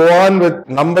we can go on with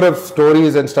number of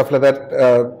stories and stuff like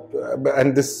that.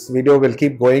 and this video will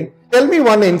keep going. Tell me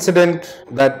one incident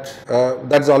that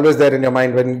that's always there in your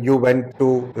mind when you went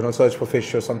to search for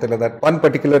fish or something like that. One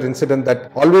particular incident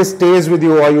that always stays with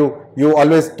you, or you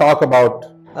always talk about.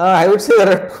 I would say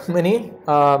there are many.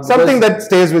 Something that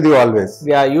stays with you always.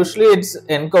 Yeah, usually it's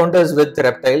encounters with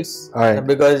reptiles. Right.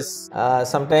 Because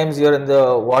sometimes you're in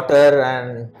the water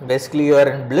and basically you're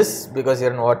in bliss because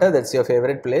you're in water. That's your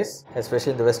favorite place,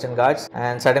 especially in the Western Ghats.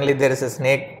 And suddenly there is a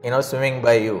snake, swimming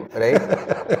by you, right?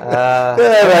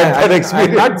 I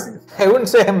wouldn't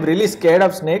say I'm really scared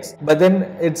of snakes, but then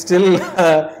it's still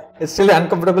it's still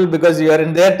uncomfortable because you are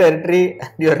in their territory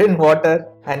and you're in water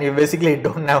and you basically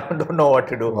don't know what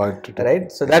to do.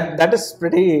 Right? So that is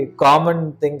pretty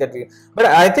common thing that but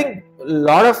I think a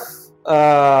lot of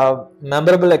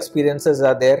memorable experiences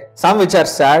are there. Some which are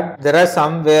sad. There are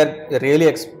some where you really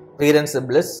experience the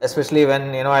bliss, especially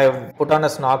when I've put on a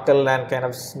snorkel and kind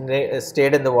of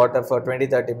stayed in the water for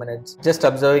 20-30 minutes just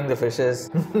observing the fishes.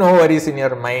 No worries in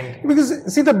your mind.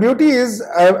 Because see, the beauty is,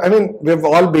 I mean, we've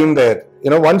all been there.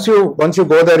 Once you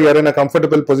go there, you're in a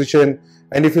comfortable position,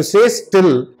 and if you stay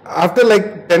still, after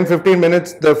like 10-15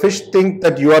 minutes, the fish think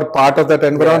that you are part of that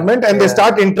environment, and they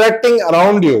start interacting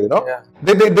around you.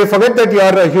 They forget that you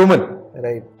are a human.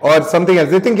 Right. Or something else.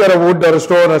 They think you're a wood or a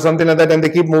stone or something like that, and they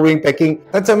keep moving, pecking.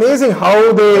 That's amazing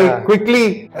how they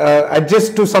quickly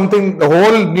adjust to something, the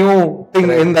whole new thing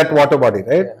in that water body,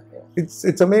 right?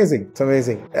 It's amazing. It's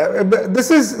amazing.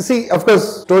 This is, see, of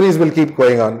course, stories will keep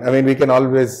going on. I mean, we can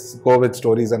always go with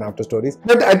stories and after stories.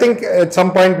 But I think at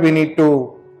some point we need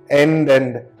to end,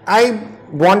 and I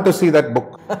want to see that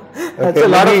book. That's a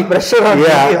lot of pressure on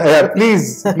me.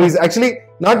 Please. Actually,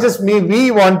 not just me, we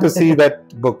want to see that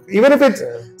book. Even if it's,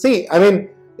 see, I mean,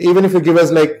 even if you give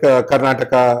us like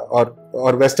Karnataka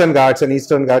or Western Ghats and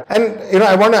Eastern Ghats. And,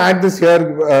 I want to add this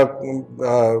here.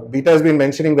 Beta has been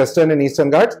mentioning Western and Eastern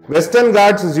Ghats. Western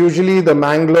Ghats is usually the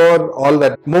Mangalore, all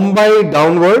that. Mumbai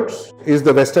downwards is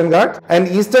the Western Ghats, and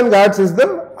Eastern Ghats is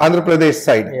the Andhra Pradesh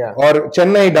side, or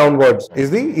Chennai downwards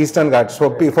is the Eastern Ghats. So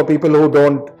for people who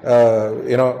don't,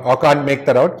 or can't make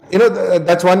that out,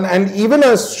 that's one. And even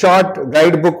a short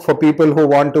guidebook for people who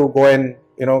want to go and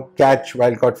catch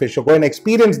wild caught fish or go and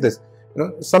experience this,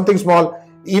 something small.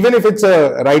 Even if it's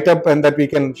a write-up and that we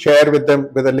can share with them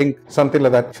with a link, something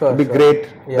like that, would be great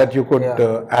that you could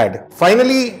add.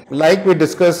 Finally, like we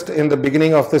discussed in the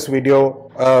beginning of this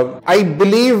video, I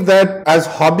believe that as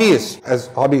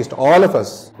hobbyists, all of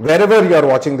us, wherever you are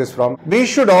watching this from, we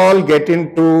should all get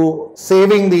into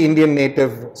saving the Indian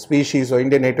native species or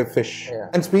Indian native fish.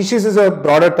 And species is a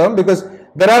broader term because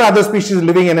there are other species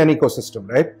living in an ecosystem,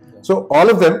 right? So all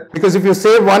of them, because if you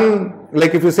save one,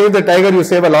 like if you save the tiger, you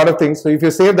save a lot of things. So if you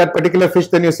save that particular fish,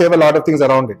 then you save a lot of things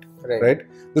around it, right?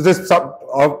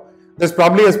 There's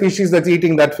probably a species that's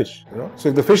eating that fish. So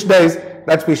if the fish dies,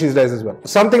 that species dies as well.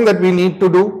 Something that we need to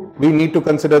do, we need to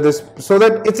consider this, so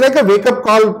that it's like a wake-up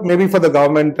call maybe for the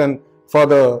government and for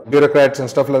the bureaucrats and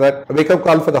stuff like that. A wake-up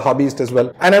call for the hobbyist as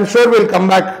well. And I'm sure we'll come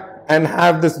back and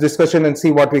have this discussion and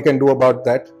see what we can do about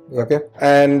that. Okay.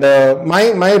 And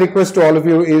my request to all of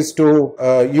you is to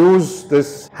use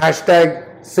this hashtag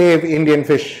Save Indian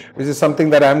Fish, which is something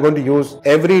that I'm going to use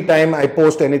every time I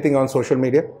post anything on social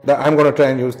media. I'm going to try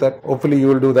and use that. Hopefully you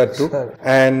will do that too. Sure.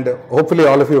 And hopefully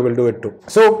all of you will do it too.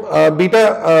 So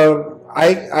Beta,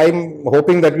 I'm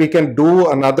hoping that we can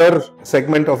do another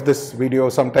segment of this video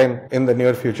sometime in the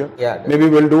near future. Maybe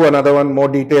we'll do another one more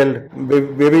detailed.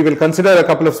 Maybe we'll consider a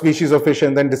couple of species of fish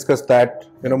and then discuss that.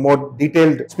 More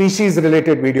detailed species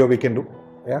related video we can do.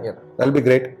 That'll be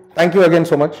great. Thank you again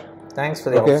so much. Thanks for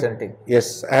the opportunity.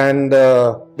 Yes, and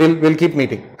we'll keep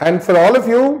meeting. And for all of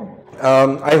you,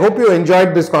 I hope you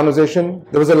enjoyed this conversation.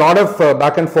 There was a lot of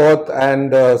back and forth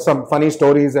and some funny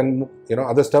stories and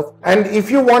other stuff. And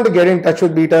if you want to get in touch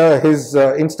with Beta, his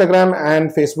Instagram and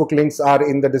Facebook links are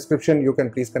in the description. You can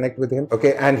please connect with him.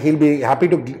 Okay, and he'll be happy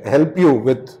to help you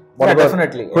with whatever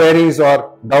queries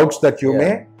or doubts that you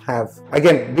may have.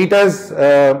 Again, Beta's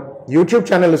YouTube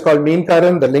channel is called Meme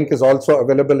Karan. The link is also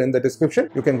available in the description.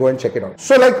 You can go and check it out.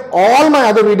 So like all my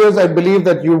other videos, I believe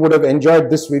that you would have enjoyed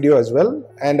this video as well.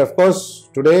 And of course,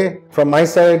 today from my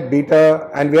side, Beta,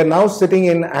 and we are now sitting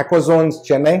in Aquazones,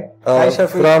 Chennai.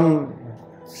 From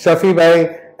Shafi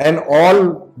Bhai and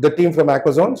all the team from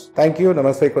Aquazones. Thank you.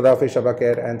 Namaste, Kudafi, Shabba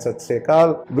Khair and Sat Sri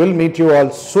Akal. We'll meet you all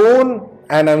soon.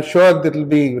 And I'm sure that will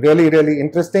be really, really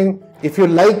interesting. If you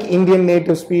like Indian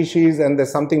native species and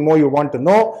there's something more you want to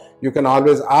know, you can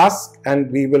always ask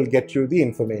and we will get you the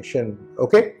information.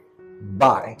 Okay?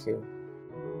 Bye. Thank you.